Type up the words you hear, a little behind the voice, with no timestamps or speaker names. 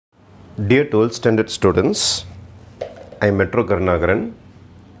Dear 12th standard students, I am Metro Karnagaran.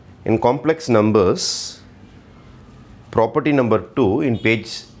 In complex numbers, property number 2 in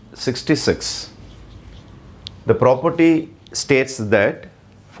page 66, the property states that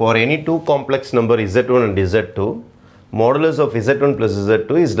for any two complex number Z1 and Z2, modulus of Z1 plus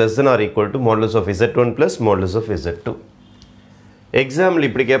Z2 is less than or equal to modulus of Z1 plus modulus of Z2. Example,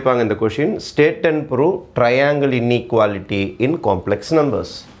 இப்படி கேட்பாங்க இந்த question, state and prove triangle inequality in complex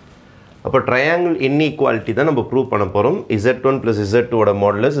numbers. அப்போ triangle inequality தான் நம்ம prove பண்ண போறோம். Z1 plus Z2 ஓட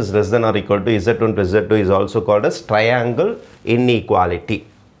modulus is less than or equal to Z1 plus Z2 is also called as triangle inequality.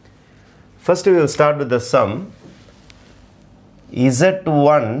 First we will start with the sum.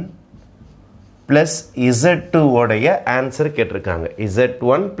 Z1 plus Z2 ஓடைய answer கேட்டிருக்காங்க.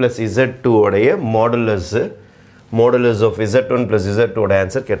 Z1 plus Z2 ஓடைய modulus of Z1 plus Z2 ஓட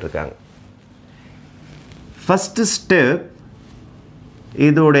answer கேட்டிருக்காங்க. First step,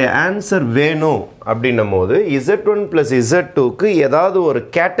 இதோடைய answer வேணும் அப்படின்னும் போது Z1 plus Z2க்கு ஏதாவது ஒரு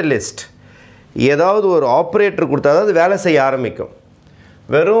catalyst, ஏதாவது ஒரு ஆப்ரேட்டர் கொடுத்தா அது வேலை செய்ய ஆரம்பிக்கும்.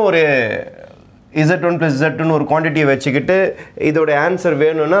 வெறும் ஒரு Z1 plus Z2ன்னு ஒரு குவான்டிட்டியை வச்சுக்கிட்டு இதோடைய ஆன்சர்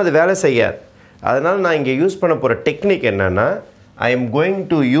வேணும்னா அது வேலை செய்யாது. அதனால் நான் இங்கே யூஸ் பண்ண போகிற டெக்னிக் என்னன்னா, I am going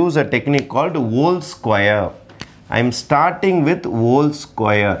to use a technique called whole square. I am starting with whole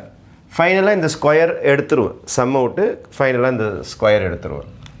square. ஃபைனலாக இந்த ஸ்கொயர் எடுத்துருவேன், சம் அவுட்டு ஃபைனலாக இந்த ஸ்கொயர்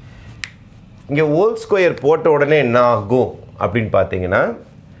எடுத்துருவேன். இங்கே ஹோல் ஸ்கொயர் போட்ட உடனே என்ன ஆகும் அப்படின்னு பார்த்தீங்கன்னா,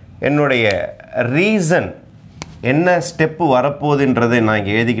 என்னுடைய ரீசன் என்ன ஸ்டெப்பு வரப்போகுதுன்றதை நான்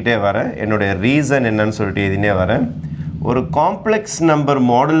இங்கே எழுதிக்கிட்டே வரேன். என்னுடைய ரீசன் என்னன்னு சொல்லிட்டு எழுதினே வரேன். ஒரு காம்ப்ளெக்ஸ் நம்பர்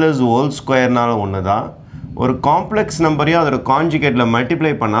மாடுலஸ் ஹோல் ஸ்கொயர்னாலும் ஒன்று தான், ஒரு காம்ப்ளெக்ஸ் நம்பரையும் அதோட கான்ஜுகேட்டில்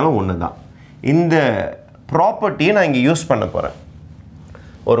மல்டிப்ளை பண்ணாலும் ஒன்று தான். இந்த ப்ராப்பர்ட்டியை நான் இங்கே யூஸ் பண்ண போகிறேன்.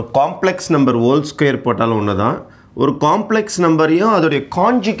 ஒரு காம்ப்ளெக்ஸ் நம்பர் ஹோல் ஸ்கொயர் போட்டாலும் ஒன்று தான், ஒரு காம்ப்ளெக்ஸ் நம்பரையும் அதோடைய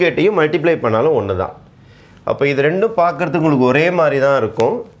கான்ஜுகேட்டையும் மல்டிப்ளை பண்ணாலும் ஒன்று தான். அப்போ இது ரெண்டும் பார்க்குறதுக்கு உங்களுக்கு ஒரே மாதிரி தான்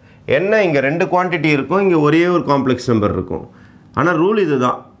இருக்கும். என்ன, இங்கே ரெண்டு குவான்டிட்டி இருக்கும், இங்கே ஒரே ஒரு காம்ப்ளெக்ஸ் நம்பர் இருக்கும். ஆனால் ரூல் இது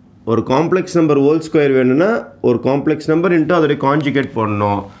தான், ஒரு காம்ப்ளெக்ஸ் நம்பர் ஹோல் ஸ்கொயர் வேணும்னா ஒரு காம்ப்ளெக்ஸ் நம்பர் இன்ட்டு அதோடைய கான்ஜுகேட்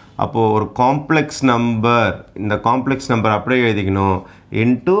போடணும். அப்போது ஒரு காம்ப்ளெக்ஸ் நம்பர், இந்த காம்ப்ளெக்ஸ் நம்பர் அப்படியே எழுதிக்கணும்,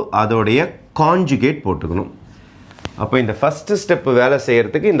 இன்ட்டு அதோடைய கான்ஜுகேட் போட்டுக்கணும். அப்போ இந்த ஃபஸ்ட்டு ஸ்டெப்பு வேலை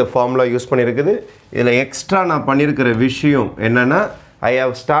செய்கிறதுக்கு இந்த ஃபார்முலா யூஸ் பண்ணியிருக்குது. இதில் எக்ஸ்ட்ரா நான் பண்ணியிருக்கிற விஷயம் என்னென்னா, I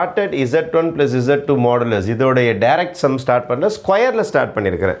have started Z1 plus Z2 modulus, இதோடைய டைரக்ட் சம் ஸ்டார்ட் பண்ண ஸ்கொயரில் ஸ்டார்ட்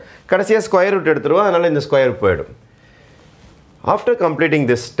பண்ணியிருக்கிறேன். கடைசியாக ஸ்கொயர் ரூட் எடுத்துருவோம், அதனால் இந்த ஸ்கொயர் போயிடும். After completing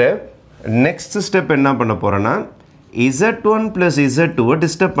this step, next step என்ன பண்ண போகிறேன்னா, Z1 plus Z2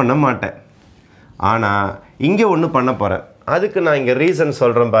 டிஸ்டர்ப் பண்ண மாட்டேன். ஆனால் இங்கே ஒன்று பண்ண போகிறேன். அதுக்கு நான் இங்கே ரீசன்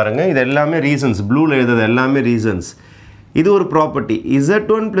சொல்கிறேன் பாருங்கள். இது எல்லாமே ரீசன்ஸ், ப்ளூவில் எழுதுறது எல்லாமே ரீசன்ஸ். இது ஒரு property.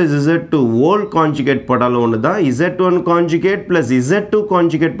 Z1 plus Z2 whole conjugate போட்டாலும் ஒன்று தான், Z1 conjugate plus Z2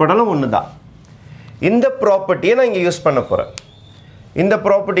 conjugate போட்டாலும் ஒன்று தான். இந்த ப்ராப்பர்ட்டியை நான் இங்கே யூஸ் பண்ண போகிறேன். இந்த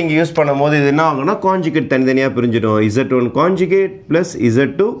ப்ராப்பர்ட்டி இங்கே யூஸ் பண்ணும்போது இது என்ன ஆகும்னா, கான்ஜுகேட் தனித்தனியாக பிரிஞ்சிடும். Z1 conjugate plus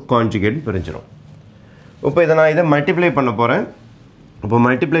Z2 conjugate பிரிஞ்சிடும். இப்போ இதை நான் மல்டிப்ளை பண்ண போகிறேன். இப்போ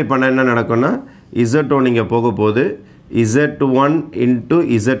மல்டிப்ளை பண்ண என்ன நடக்கும்னா, Z1 இங்கே போக போகுது, Z1 into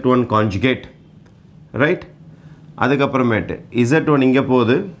Z1 conjugate, right? அதுக்கப்புறமேட்டு Z1 இங்கே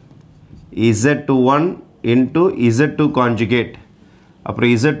போகுது, Z1 into Z2 conjugate.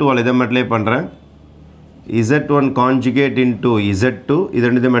 அப்புறம் Z2ஆல் இதை மல்டிப்ளை பண்ணுறேன், Z1 conjugate into Z2, இது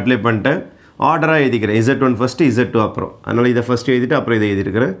ரெண்டு மல்டிப்ளை பண்ணிட்டேன். ஆர்டராக எழுதிக்கிறேன், Z1 ஃபஸ்ட்டு Z2 அப்புறம். அதனால் இதை ஃபஸ்ட்டு எழுதிட்டு அப்புறம் இதை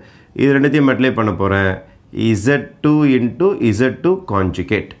எழுதிருக்கிறேன். இது ரெண்டுத்தையும் மல்டிப்ளை பண்ண போகிறேன், Z2 into Z2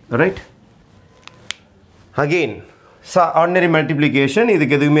 conjugate, right? Again, ordinary multiplication,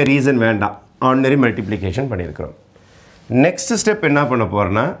 இதுக்கு எதுவுமே ரீசன் வேண்டாம், ஆர்டினரி மல்டிப்ளிகேஷன் பண்ணியிருக்கிறோம். நெக்ஸ்ட் ஸ்டெப் என்ன பண்ண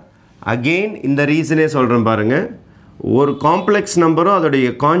போகிறேன்னா, அகெயின் இந்த ரீசனே சொல்கிறேன் பாருங்கள். ஒரு காம்ப்ளெக்ஸ் நம்பரும் அதோடைய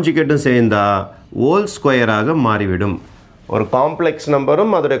கான்ஜுகேட்டும் சேர்ந்தா ஹோல் ஸ்கொயராக மாறிவிடும். ஒரு காம்ப்ளெக்ஸ்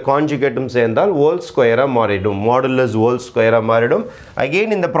நம்பரும் அதோடைய கான்ஜுகேட்டும் சேர்ந்தால் ஹோல் ஸ்கொயராக மாறிடும், மாடுலஸ் ஹோல் ஸ்கொயராக மாறிடும்.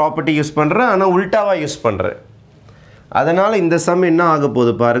 அகெயின் இந்த ப்ராப்பர்ட்டி யூஸ் பண்ணுறேன், ஆனால் உல்டாவாக யூஸ் பண்ணுறேன். அதனால் இந்த சம் என்ன ஆக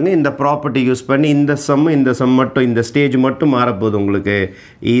போகுது பாருங்கள், இந்த ப்ராப்பர்ட்டி யூஸ் பண்ணி இந்த சம் மட்டும், இந்த ஸ்டேஜ் மட்டும் மாறப்போகுது உங்களுக்கு.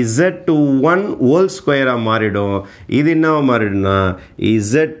 Z1 ஹோல் ஸ்கொயராக மாறிடும். இது என்னவா மாறிடும்னா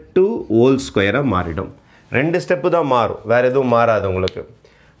Z2 ஹோல் ஸ்கொயராக மாறிடும். ரெண்டு ஸ்டெப்பு தான் மாறும், வேறு எதுவும் மாறாது உங்களுக்கு.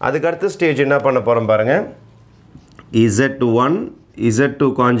 அதுக்கடுத்த ஸ்டேஜ் என்ன பண்ண போகிறோம் பாருங்கள், Z1 Z2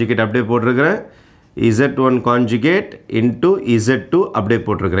 கான்ஜுகேட் அப்படியே போட்டிருக்கிறேன், Z1 கான்ஜுகேட் இன்ட்டு Z2 அப்படியே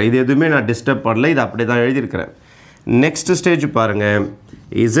போட்டிருக்கிறேன். இது எதுவுமே நான் டிஸ்டர்ப் பண்ணல, இது அப்படியே தான் எழுதியிருக்கிறேன். நெக்ஸ்ட் ஸ்டேஜ் பாருங்கள்,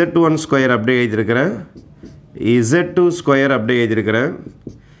 Z1 ஸ்கொயர் அப்படியே எழுதியிருக்கிறேன், Z2 ஸ்கொயர் அப்படியே எழுதியிருக்கிறேன்,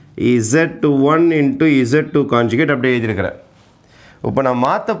 Z1 into Z2 கான்ஜுகேட் அப்படியே எழுதியிருக்கிறேன். இப்போ நான்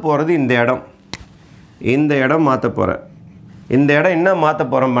மாற்ற போகிறது இந்த இடம் மாற்ற போகிறேன். இந்த இடம் என்ன மாற்ற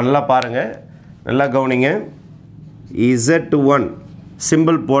போகிறோம் நல்லா பாருங்கள், நல்லா கவனிங்க. Z1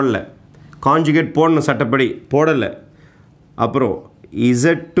 சிம்பிள் போடல, காஞ்சுகேட் போடணும், சட்டப்படி போடலை. அப்புறம்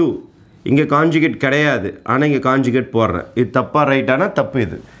Z2 இங்கே காஞ்சுகேட் கிடையாது, ஆனால் இங்கே காஞ்சுகேட் போடுறேன். இது தப்பாக ரைட்டானா தப்பு.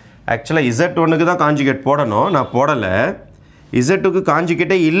 இது ஆக்சுவலாக Z1க்கு தான் காஞ்சுகேட் போடணும், நான் போடலை. Z2க்கு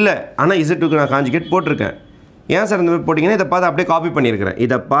காஞ்சுகேட்டே இல்லை, ஆனால் Z2க்கு நான் காஞ்சுகேட் போட்டிருக்கேன். ஏன் சார் இந்த மாதிரி போட்டிங்கன்னா இதை பார்த்து அப்படியே காப்பி பண்ணியிருக்கிறேன்.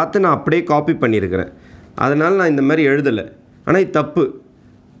 இதை பார்த்து நான் அப்படியே காப்பி பண்ணியிருக்கிறேன், அதனால் நான் இந்த மாதிரி எழுதலை. ஆனால் இது தப்பு.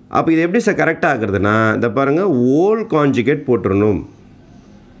 அப்போ இது எப்படி சார் கரெக்டாக ஆகுறதுன்னா, இதை பாருங்கள், ஓல் காஞ்சுகேட் போட்டுடணும்.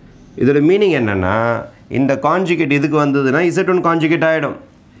 இதோட மீனிங் என்னென்னா, இந்த காஞ்சுகேட் இதுக்கு வந்ததுன்னா Z1 காஞ்சுகேட் ஆகிடும்.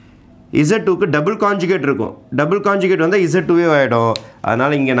 Z2க்கு டபுள் காஞ்சுகேட் இருக்கும், டபுள் காஞ்சுகேட் வந்தால் Z2வே ஆகிடும்.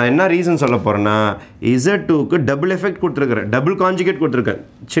 அதனால் இங்கே நான் என்ன ரீசன் சொல்ல போகிறேன்னா, Z2க்கு டபுள் எஃபெக்ட் கொடுத்துருக்குறேன், டபுள் காஞ்சுகேட் கொடுத்துருக்கேன்.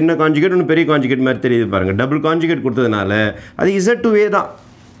 சின்ன காஞ்சுகேட் ஒன்று பெரிய காஞ்சுகேட் மாதிரி தெரியுது பாருங்கள். டபுள் காஞ்சுகேட் கொடுத்ததுனால அது Z2வே தான்.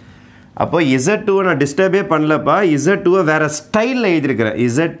 அப்போ Z2வை நான் டிஸ்டர்பே பண்ணலப்பா, Z2வை வேறு ஸ்டைலில் எழுதியிருக்கிறேன்.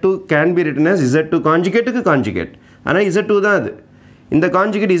 Z2 can be written as Z2 காஞ்சுகேட்டுக்கு conjugate, ஆனால் Z2 தான் அது. இந்த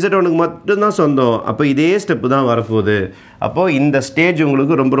காஞ்சுகேட் Z1க்கு மட்டும்தான் சொந்தம். அப்போ இதே ஸ்டெப்பு தான் வரப்போகுது. அப்போது இந்த ஸ்டேஜ்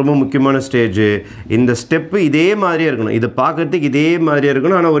உங்களுக்கு ரொம்ப ரொம்ப முக்கியமான ஸ்டேஜ். இந்த ஸ்டெப்பு இதே மாதிரியே இருக்கணும், இது பார்க்குறதுக்கு இதே மாதிரியே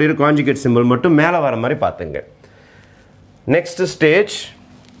இருக்கணும், ஆனால் ஒரே ஒரு காஞ்சுகேட் சிம்பிள் மட்டும் மேலே வர மாதிரி பார்த்துங்க. நெக்ஸ்ட் ஸ்டேஜ்,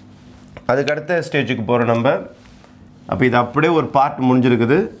 அதுக்கடுத்த ஸ்டேஜுக்கு போகிறோம் நம்ம. அப்போ இது அப்படியே ஒரு பார்ட்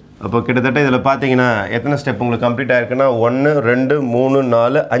முடிஞ்சிருக்குது. அப்போ கிட்டத்தட்ட இதில் பார்த்தீங்கன்னா எத்தனை ஸ்டெப் உங்களுக்கு கம்ப்ளீட் ஆகிருக்குன்னா 1 2 3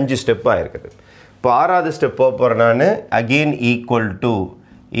 4 5 ஸ்டெப்பு ஆகிருக்குது. இப்போ 6வது ஸ்டெப் போக போகிறேன் நான். Again equal to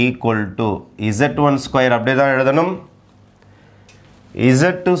Z1 square அப்படியே தான் எழுதணும்,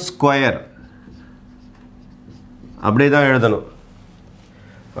 Z2 ஸ்கொயர் அப்படியே தான் எழுதணும்.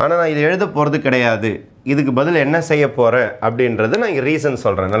 ஆனால் நான் இது எழுத போகிறது கிடையாது. இதுக்கு பதில் என்ன செய்ய போகிறேன் அப்படின்றது நான் இங்கே ரீசன்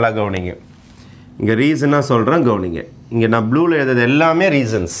சொல்கிறேன், நல்லா கவனிங்க. இங்கே ரீசனாக சொல்கிறேன், கவனிங்க. இங்கே நான் ப்ளூவில் எழுதுறது எல்லாமே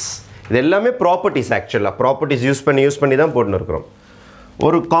ரீசன்ஸ், இது எல்லாமே ப்ராப்பர்ட்டிஸ். ஆக்சுவலாக ப்ராப்பர்ட்டிஸ் யூஸ் பண்ணி தான் போட்டுன்னு இருக்கிறோம்.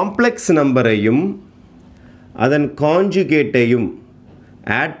 ஒரு காம்ப்ளெக்ஸ் நம்பரையும் அதன் காஞ்சுகேட்டையும்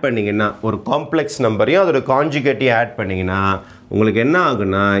ஆட் பண்ணிங்கன்னா, ஒரு காம்ப்ளெக்ஸ் நம்பரையும் அதோட காஞ்சுகேட்டையும் ஆட் பண்ணிங்கன்னா உங்களுக்கு என்ன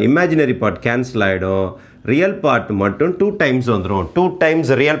ஆகுன்னா, இமேஜினரி பார்ட் கேன்சல் ஆகிடும், ரியல் பார்ட் மட்டும் 2 டைம்ஸ் வந்துடும். 2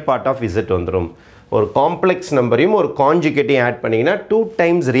 times real part of Z வந்துடும். ஒரு காம்ப்ளெக்ஸ் நம்பரையும் ஒரு காஞ்சுகேட்டையும் ஆட் பண்ணிங்கன்னா 2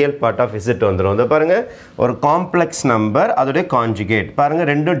 times real part of Z வந்துடும். அதை பாருங்கள், ஒரு காம்ப்ளெக்ஸ் நம்பர் அதோடைய காஞ்சுகேட் பாருங்கள்,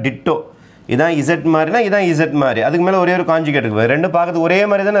 ரெண்டும் டிட்டோ. இதான் Z மாதிரினா இதான் Z மாதிரி, அதுக்கு மேலே ஒரே ஒரு காஞ்சுகேட் இருக்குது. ரெண்டும் பார்க்கறதுக்கு ஒரே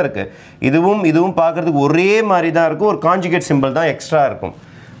மாதிரி தானே இருக்குது. இதுவும் பார்க்குறதுக்கு ஒரே மாதிரி தான் இருக்கும், ஒரு காஞ்சுகேட் சிம்பிள் தான் எக்ஸ்ட்ரா இருக்கும்.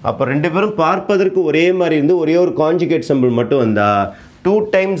 அப்போ ரெண்டு பேரும் பார்ப்பதற்கு ஒரே மாதிரி இருந்து ஒரே ஒரு காஞ்சுகேட் சிம்பிள் மட்டும் வந்தால் 2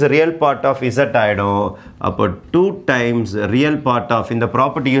 times real part of Z ஆகிடும். அப்போ 2 டைம்ஸ் ரியல் பார்ட் ஆஃப் இந்த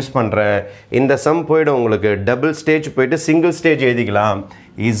ப்ராப்பர்ட்டி யூஸ் பண்ணுறேன். இந்த சம் போய்டும் உங்களுக்கு. டபுள் ஸ்டேஜ் போய்ட்டு சிங்கிள் ஸ்டேஜ் எழுதிக்கலாம்.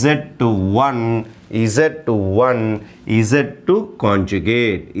 Z1 Z2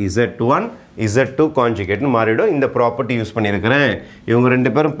 காஞ்சுகேட், Z2 காஞ்சுகேட்னு மாறிடும். இந்த ப்ராப்பர்ட்டி யூஸ் பண்ணியிருக்கிறேன். இவங்க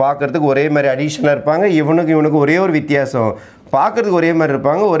ரெண்டு பேரும் பார்க்குறதுக்கு ஒரே மாதிரி அடிஷனாக இருப்பாங்க. இவனுக்கு ஒரே ஒரு வித்தியாசம், பார்க்குறதுக்கு ஒரே மாதிரி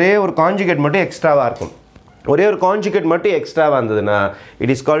இருப்பாங்க, ஒரே ஒரு காஞ்சுகேட் மட்டும் எக்ஸ்ட்ராவாக இருக்கும். ஒரே ஒரு காஞ்சுகேட் மட்டும் எக்ஸ்ட்ராவாக இருந்ததுன்னா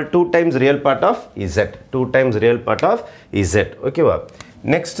it is called 2 times real part of Z. 2 times real part of Z. ஓகேவா?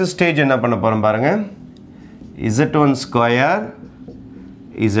 நெக்ஸ்ட் ஸ்டேஜ் என்ன பண்ண போகிறோம் பாருங்கள். Z1 ஸ்கொயர்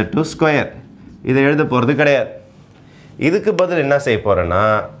Z2 ஸ்கொயர் இதை எழுத போகிறது கிடையாது. இதுக்கு பதில் என்ன செய்ய போகிறேன்னா,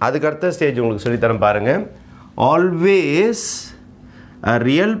 அதுக்கு அடுத்த ஸ்டேஜ் உங்களுக்கு சொல்லித்தரேன் பாருங்கள். Always a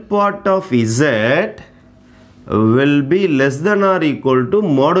real part of Z will be less than or equal to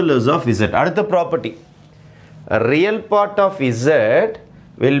modulus of Z. அடுத்த property, real part of Z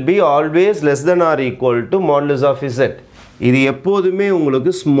will be always less than or equal to modulus of Z. இது எப்போதுமே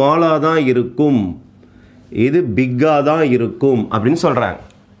உங்களுக்கு ஸ்மாலாக தான் இருக்கும், இது பிக்காக தான் இருக்கும் அப்படின்னு சொல்கிறாங்க.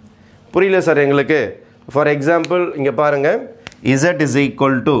 புரியல சார் எங்களுக்கு? ஃபார் எக்ஸாம்பிள் இங்கே பாருங்கள், Z is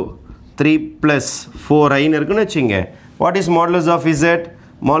equal to 3 + 4i இருக்குன்னு வச்சுங்க. What is modulus of Z?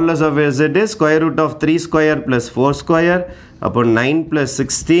 Modulus of Z is square root of 3 square plus 4 square. அப்போ 9 +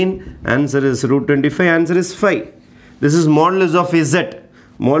 16, answer is √25, answer is 5. This is modulus of Z.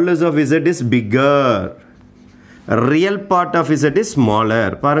 Modulus of Z is bigger. Real part of Z is smaller.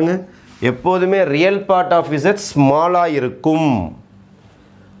 பாருங்க, எப்போதுமே real part of Z ஸ்மாலாக இருக்கும்,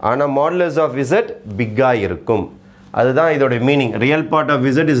 ஆனால் modulus of Z பிக்காக இருக்கும். அதுதான் இதோட meaning. Real part of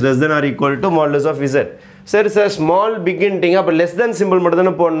Z is less than or equal to modulus of Z. சரி sir, small பிக்ன்ட்டிங்க, அப்போ less than simple மட்டும்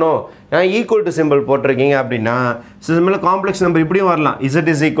தானே போடணும், ஏன் ஈக்குவல் டு சிம்பிள் போட்டிருக்கீங்க அப்படின்னா, சிம்பிள் காம்ப்ளெக்ஸ் நம்பர் இப்படியும் வரலாம். Z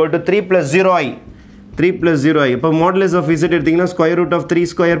is equal to 3 + 0i. 3 + 0i. இப்போ modulus of Z எடுத்திங்கன்னா square root of 3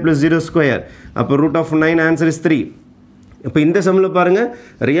 square plus 0 square. அப்போ √9, answer is 3. இப்போ இந்த சம்மில் பாருங்கள்,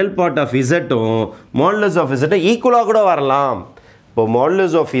 real part of Z-ம் modulus of Z ஈக்குவலாக கூட வரலாம். இப்போ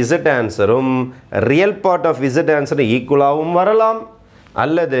modulus of Z ஆன்சரும் ரியல் பார்ட் ஆஃப் Z ஆன்சரும் ஈக்குவலாகவும் வரலாம்,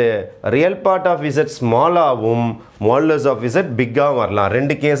 அல்லது real part of z ஸ்மாலாகவும் modulus of z பிக்காகவும் வரலாம்.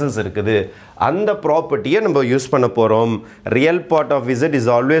 ரெண்டு கேசஸ் இருக்குது. அந்த ப்ராப்பர்ட்டியை நம்ம யூஸ் பண்ண போகிறோம். Real part of z is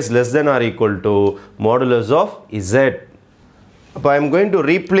always less than R equal to modulus of z. அப்போ I am going to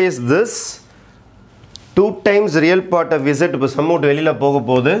replace this 2 times real part of z. இப்போ சம் அவுட் வெளியில் போக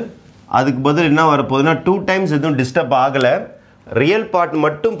போகுது. அதுக்கு பதில் என்ன வரப்போகுதுன்னா 2 times எதுவும் டிஸ்டர்ப் ஆகலை, ரியல் பார்ட்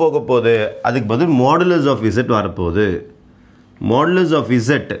மட்டும் போக போகுது. அதுக்கு பதில் மாடுலஸ் ஆஃப் z வரப்போகுது. மாடுலஸ் ஆஃப்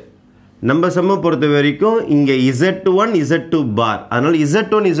z நம்ம சம்மை பொறுத்த வரைக்கும் இங்கே z1 z2 பார், அதனால்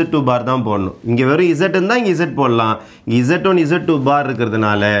z1 z2 பார் தான் போடணும். இங்கே வெறும் z இருந்தால் இங்கே z போடலாம். இங்கே z1 z2 பார்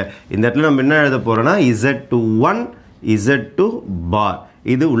இருக்கிறதுனால இந்த இடத்துல நம்ம என்ன எழுத போகிறோன்னா z1 z2 பார்.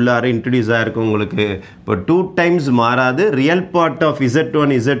 இது உள்ளார இன்ட்ரடியூஸ் ஆகிருக்கும் உங்களுக்கு. இப்போ 2 times மாறாது. Real part of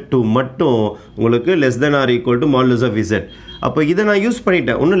z1 z2 மட்டும் உங்களுக்கு less than R equal to modulus of z. அப்போ இதை நான் யூஸ்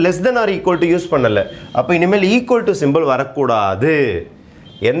பண்ணிட்டேன், ஒன்றும் less than R equal to use பண்ணலை. அப்போ இனிமேல் ஈக்குவல் டு சிம்பிள் வரக்கூடாது.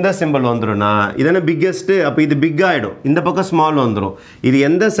 எந்த சிம்பிள் வந்துடும்னா இதென்ன பிக்கெஸ்ட்டு, அப்போ இது பிக் ஆகிடும், இந்த பக்கம் ஸ்மால் வந்துடும். இது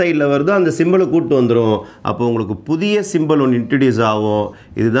எந்த சைடில் வருதோ அந்த சிம்பிளை கூப்பிட்டு வந்துடும். அப்போ உங்களுக்கு புதிய சிம்பிள் ஒன்று இன்ட்ரடியூஸ் ஆகும்.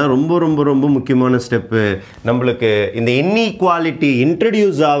 இதுதான் ரொம்ப ரொம்ப ரொம்ப முக்கியமான ஸ்டெப்பு. நம்மளுக்கு இந்த இன்இக்வாலிட்டி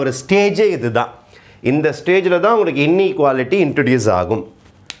இன்ட்ரடியூஸ் ஆகிற ஸ்டேஜே இது தான். இந்த ஸ்டேஜில் தான் உங்களுக்கு இன்இக்வாலிட்டி இன்ட்ரடியூஸ் ஆகும்.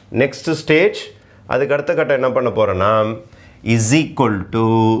 நெக்ஸ்ட் ஸ்டேஜ், அதுக்கு அடுத்த கட்டம் என்ன பண்ண போகிறேன்னா is equal to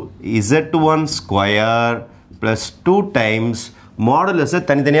z1 square plus 2 times மாடுலஸை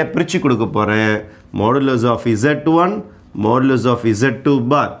தனித்தனியாக பிரித்து கொடுக்க போகிறேன். Modulus of z1 modulus of z2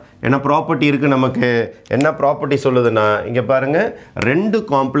 பார். ஏன்னா ப்ராப்பர்ட்டி இருக்குது நமக்கு. என்ன ப்ராப்பர்ட்டி சொல்லுதுன்னா இங்கே பாருங்கள், ரெண்டு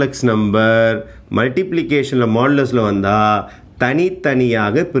காம்ப்ளெக்ஸ் நம்பர் மல்டிப்ளிகேஷனில் மாடுலஸில் வந்தால்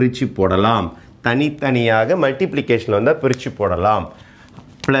தனித்தனியாக பிரித்து போடலாம். தனித்தனியாக மல்டிப்ளிகேஷனில் வந்தால் பிரித்து போடலாம்.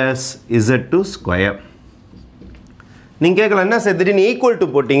 Plus z2 square. நீங்கள் கேட்கலாம், என்ன சார் திடீர்னு ஈக்குவல் டு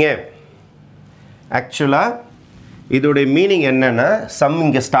போட்டிங்க? ஆக்சுவலாக இதோடைய மீனிங் என்னென்னா சம்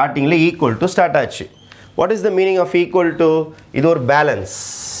இங்கே ஸ்டார்டிங்கில் ஈக்குவல் டு ஸ்டார்ட் ஆச்சு. What is the meaning of equal to? இது ஒரு பேலன்ஸ்,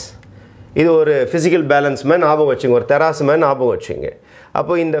 இது ஒரு ஃபிசிக்கல் பேலன்ஸ் மாதிரி ஞாபகம் வச்சுங்க, ஒரு தெராசு மாதிரி ஞாபகம் வச்சுங்க.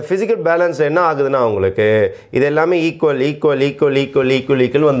 அப்போ இந்த ஃபிசிக்கல் பேலன்ஸ் என்ன ஆகுதுன்னா உங்களுக்கு இது எல்லாமே equal equal equal equal equal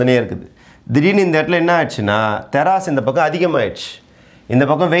equal வந்துனே இருக்குது. திடீர்னு இந்த இடத்துல என்ன ஆச்சுன்னா தெராசு இந்த பக்கம் அதிகமாகிடுச்சு, இந்த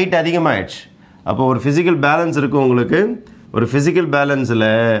பக்கம் வெயிட் அதிகமாகிடுச்சு. அப்போ ஒரு ஃபிசிக்கல் பேலன்ஸ் இருக்குது உங்களுக்கு. ஒரு ஃபிசிக்கல் பேலன்ஸில்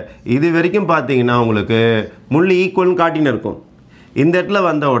இது வரைக்கும் பார்த்தீங்கன்னா உங்களுக்கு முள் ஈக்குவல்னு காட்டின்னு இருக்கும். இந்த இடத்துல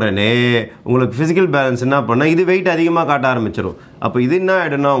வந்த உடனே உங்களுக்கு ஃபிசிக்கல் பேலன்ஸ் என்ன பண்ணால் இது வெயிட் அதிகமாக காட்ட ஆரம்பிச்சிடும். அப்போ இது என்ன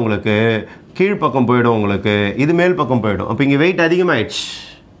ஆகிடும்னா உங்களுக்கு கீழ்ப்பக்கம் போயிடும், உங்களுக்கு இது மேல் பக்கம் போயிடும். அப்போ இங்கே வெயிட் அதிகமாகிடுச்சு.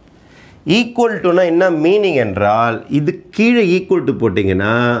 ஈக்குவல் டுனா என்ன மீனிங் என்றால் இது கீழே ஈக்குவல் டு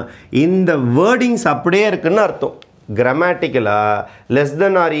போட்டிங்கன்னா இந்த வேர்டிங்ஸ் அப்படியே இருக்குதுன்னு அர்த்தம். கிராமட்டிக்கலாக less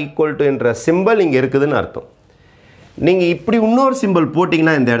than R equal to என்ற சிம்பிள் இங்கே இருக்குதுன்னு அர்த்தம். நீங்கள் இப்படி இன்னொரு சிம்பிள்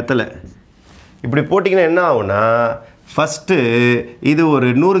போட்டிங்கன்னா இந்த இடத்துல இப்படி போட்டிங்கன்னா என்ன ஆகும்னா ஃபஸ்ட்டு இது ஒரு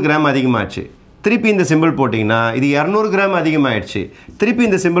 100 கிராம் அதிகமாகிடுச்சு. திருப்பி இந்த சிம்பிள் போட்டிங்கன்னா இது 200 கிராம் அதிகமாகிடுச்சு. திருப்பி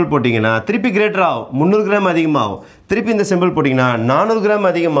இந்த சிம்பிள் போட்டிங்கன்னா திருப்பி கிரேட்டர் ஆகும், 300 கிராம் அதிகமாகும். திருப்பி இந்த சிம்பிள் போட்டிங்கன்னா 400 கிராம்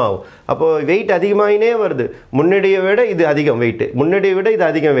அதிகமாகும். அப்போது வெயிட் அதிகமாகினே வருது. முன்னாடியை விட இது அதிகம் வெயிட்டு, முன்னாடியை விட இது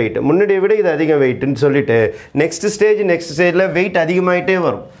அதிகம் வெயிட்டு, முன்னாடியை விட இது அதிகம் வெயிட்டுன்னு சொல்லிவிட்டு நெக்ஸ்ட் ஸ்டேஜில் வெயிட் அதிகமாகிட்டே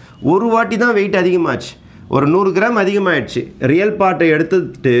வரும். ஒரு வாட்டி தான் வெயிட் அதிகமாச்சு, ஒரு 100 கிராம் அதிகமாகிடுச்சு. ரியல் பார்ட்டை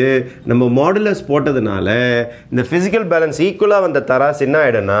எடுத்துட்டு நம்ம மாடுலஸ் போட்டதுனால இந்த ஃபிசிக்கல் பேலன்ஸ் ஈக்குவலாக வந்த தராசு என்ன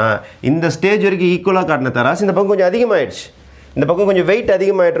ஆகிடும்னா இந்த ஸ்டேஜ் வரைக்கும் ஈக்குவலாக காட்டின தராசு இந்த பக்கம் கொஞ்சம் அதிகமாகிடுச்சு. இந்த பக்கம் கொஞ்சம் வெயிட்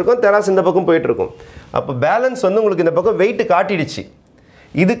அதிகமாகிட்டு இருக்கும், தராசு இந்த பக்கம் போயிட்டுருக்கும். அப்போ பேலன்ஸ் வந்து உங்களுக்கு இந்த பக்கம் வெயிட்டு காட்டிடுச்சு.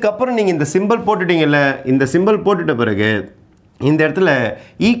 இதுக்கப்புறம் நீங்கள் இந்த சிம்பிள் போட்டுட்டீங்கல்ல, இந்த சிம்பிள் போட்டுட்ட பிறகு இந்த இடத்துல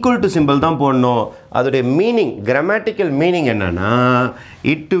ஈக்குவல் டு சிம்பிள் தான் போடணும். அதோடைய மீனிங், கிராமட்டிக்கல் மீனிங் என்னன்னா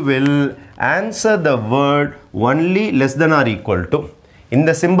it will answer the word only less than R equal to.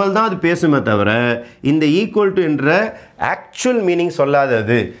 இந்த சிம்பிள் தான் அது பேசுமே தவிர இந்த ஈக்குவல் டு என்ற ஆக்சுவல் மீனிங்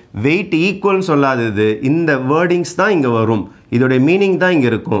சொல்லாதது, வெயிட் ஈக்குவல்னு சொல்லாதது. இந்த வேர்டிங்ஸ் தான் இங்கே வரும், இதோடைய மீனிங் தான்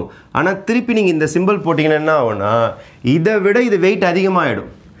இங்கே இருக்கும். ஆனால் திருப்பி நீங்கள் இந்த சிம்பிள் போட்டிங்கன்னா என்ன ஆகும்னா இதை விட இது வெயிட் அதிகமாகிடும்.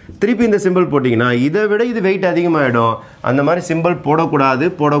 திருப்பி இந்த சிம்பிள் போட்டிங்கன்னா இதை விட இது வெயிட் அதிகமாகிடும். அந்த மாதிரி சிம்பிள் போடக்கூடாது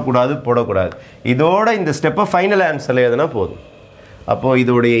போடக்கூடாது போடக்கூடாது. இதோட இந்த ஸ்டெப்பை ஃபைனல் ஆன்சரில் எதுனா போதும். அப்போது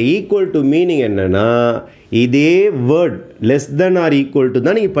இதோடைய ஈக்குவல் டு மீனிங் என்னென்னா இதே word less than R equal to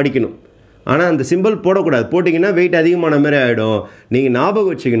தான் நீங்கள் படிக்கணும். ஆனால் அந்த சிம்பிள் போடக்கூடாது, போட்டிங்கன்னா வெயிட் அதிகமான மாதிரி ஆகிடும். நீங்கள்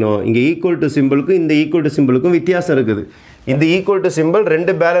ஞாபகம் வச்சுக்கணும், இங்கே ஈக்குவல் டு சிம்பிளுக்கும் இந்த ஈக்குவல் டு சிம்பிளுக்கும் வித்தியாசம் இருக்குது. இந்த ஈக்குவல் டு சிம்பிள்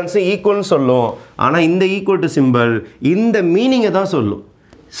ரெண்டு பேலன்ஸும் ஈக்குவல்னு சொல்லும். ஆனால் இந்த ஈக்குவல் டு சிம்பிள் இந்த மீனிங்கை தான் சொல்லும்.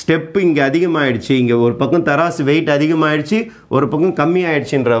 ஸ்டெப்பு இங்கே அதிகமாகிடுச்சு, இங்கே ஒரு பக்கம் தராசு வெயிட் அதிகமாகிடுச்சு, ஒரு பக்கம்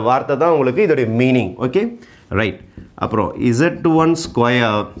கம்மியாகிடுச்சுன்ற வார்த்தை தான் உங்களுக்கு இதோடைய மீனிங். Okay right. அப்புறம் z1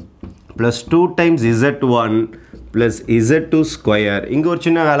 square plus 2 times z1 plus z2 square. இங்கே ஒரு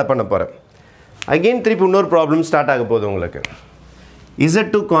சின்ன வேலை பண்ண போகிறேன். அகெயின் திருப்பி இன்னொரு ப்ராப்ளம் ஸ்டார்ட் ஆக போகுது உங்களுக்கு.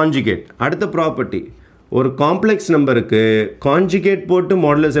 Z2 கான்ஜுகேட் அடுத்த ப்ராப்பர்ட்டி ஒரு காம்ப்ளெக்ஸ் நம்பருக்கு கான்ஜுகேட் போட்டு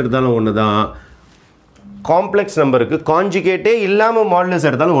மாடுலஸ் எடுத்தாலும் ஒன்று தான் காம்ப்ளெக்ஸ் நம்பருக்கு கான்ஜுகேட்டே இல்லாமல் மாடுலஸ்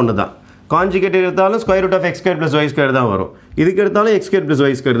எடுத்தாலும் ஒன்று தான் கான்ஜுகேட் எடுத்தாலும் square root of X square plus Y square தான் வரும் இதுக்கு எடுத்தாலும் X square plus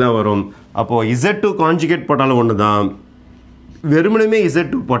Y square தான் வரும் அப்போது Z2 கான்ஜுகேட் போட்டாலும் ஒன்று தான் வெறுமனே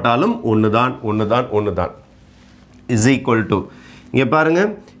Z2 போட்டாலும் ஒன்று தான் இஸ் ஈக்குவல் டு இங்கே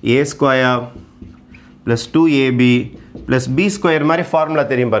பாருங்கள் a square plus 2ab plus b square மாதிரி ஃபார்முலா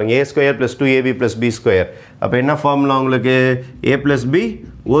தெரியும் பாருங்கள் a square plus 2ab plus b square அப்போ என்ன ஃபார்முலா உங்களுக்கு a plus b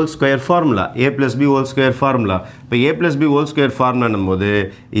whole square formula a plus b whole square formula இப்போ a plus b whole square ஃபார்முலான்னும் போது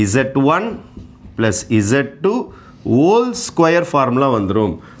Z1 plus Z2 whole square formula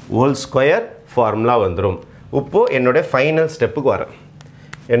வந்துடும் இப்போது என்னுடைய final ஸ்டெப்புக்கு வரேன்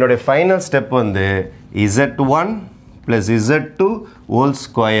என்னுடைய ஃபைனல் ஸ்டெப் வந்து Z1 plus Z2 whole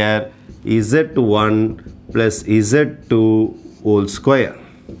square Z1 plus Z2 whole square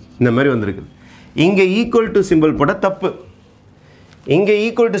இந்த மாதிரி வந்திருக்கு இங்கே ஈக்குவல் டு சிம்பிள் போட தப்பு இங்கே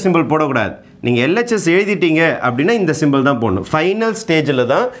ஈக்குவல் டு சிம்பிள் போடக்கூடாது நீங்கள் LHS எழுதிட்டீங்க அப்படின்னா இந்த சிம்பிள் தான் போடணும் ஃபைனல் ஸ்டேஜில்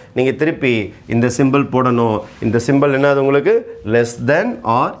தான் நீங்கள் திருப்பி இந்த சிம்பிள் போடணும் இந்த சிம்பிள் என்னது உங்களுக்கு less than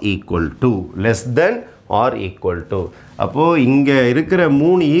R equal to அப்போது இங்கே இருக்கிற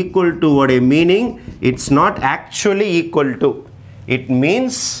 3 ஈக்குவல் டு உடைய meaning it's not actually equal to it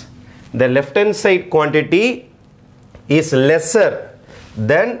means the left hand side quantity is lesser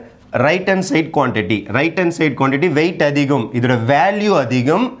than right hand side quantity weight அதிகம் இதோட வேல்யூ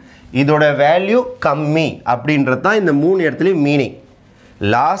அதிகம் இதோட வேல்யூ கம்மி அப்படின்றது தான் இந்த 3 இடத்துலையும் மீனிங்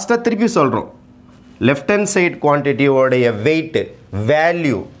லாஸ்ட்டாக திருப்பி சொல்கிறோம் left hand side குவான்டிட்டியோடைய wait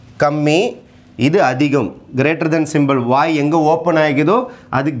value கம்மி இது அதிகம் கிரேட்டர் தென் சிம்பிள் வாய் எங்கே ஓப்பன் ஆகிக்குதோ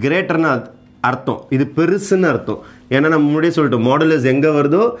அது கிரேட்டர்னு அர்த்தம் இது பெருசுன்னு அர்த்தம் ஏன்னா நம்ம முன்னாடியே சொல்லிட்டோம் மாடுலஸ் எங்கே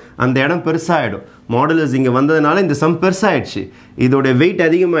வருதோ அந்த இடம் பெருசாகிடும் மாடுலஸ் இங்கே வந்ததுனால இந்த சம் பெருசாகிடுச்சு இதோட வெயிட்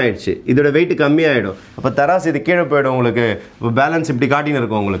அதிகமாகிடுச்சு இதோட வெயிட் கம்மியாகிடும் அப்போ தராசு இது கீழே போயிடும் உங்களுக்கு இப்போ பேலன்ஸ் இப்படி காட்டின்னு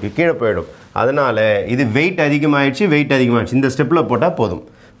இருக்கும் உங்களுக்கு கீழே போயிடும் அதனால் இது வெயிட் அதிகமாகிடுச்சு இந்த ஸ்டெப்பில் போட்டால் போதும்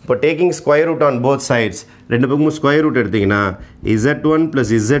இப்போ taking square root on both sides ரெண்டு பக்கமும் ஸ்கொயர் ரூட் எடுத்திங்கன்னா Z1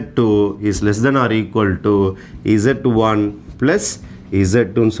 plus Z2 is less than R equal to Z1 plus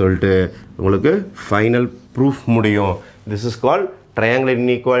Z2ன்னு சொல்லிட்டு உங்களுக்கு ஃபைனல் ப்ரூஃப் முடியும் this is called triangular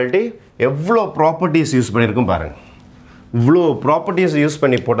inequality எவ்வளோ ப்ராப்பர்ட்டிஸ் யூஸ் பண்ணியிருக்கும் பாருங்கள் இவ்வளோ ப்ராப்பர்ட்டிஸ் யூஸ்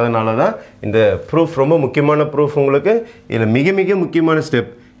பண்ணி போட்டதுனால தான் இந்த ப்ரூஃப் ரொம்ப முக்கியமான ப்ரூஃப் உங்களுக்கு இதில் மிக முக்கியமான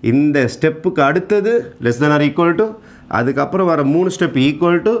ஸ்டெப் இந்த ஸ்டெப்புக்கு அடுத்தது less than R equal to அதுக்கப்புறம் வர 3 ஸ்டெப்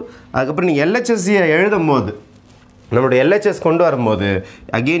ஈக்குவல் டு அதுக்கப்புறம் நீங்கள் LHSயை எழுதும் போது நம்மளுடைய LHS கொண்டு வரும்போது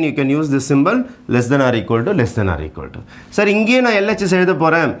again you can use this simple less than R equal to sir இங்கேயே நான் LHS எழுத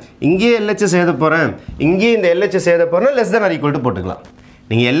போகிறேன் இங்கேயே LHS எழுத போகிறேன் இங்கேயே இந்த LHS எழுத போகிறேன்னா less than R equal to போட்டுக்கலாம்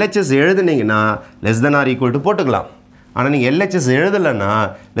நீங்கள் LHS எழுதுனீங்கன்னா less than R equal to போட்டுக்கலாம் ஆனால் நீங்கள் LHS எழுதலைன்னா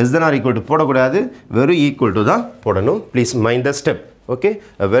less than R equal to போடக்கூடாது வெறும் ஈக்குவல் டு தான் போடணும் please mind the step okay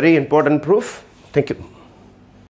a very important proof thank you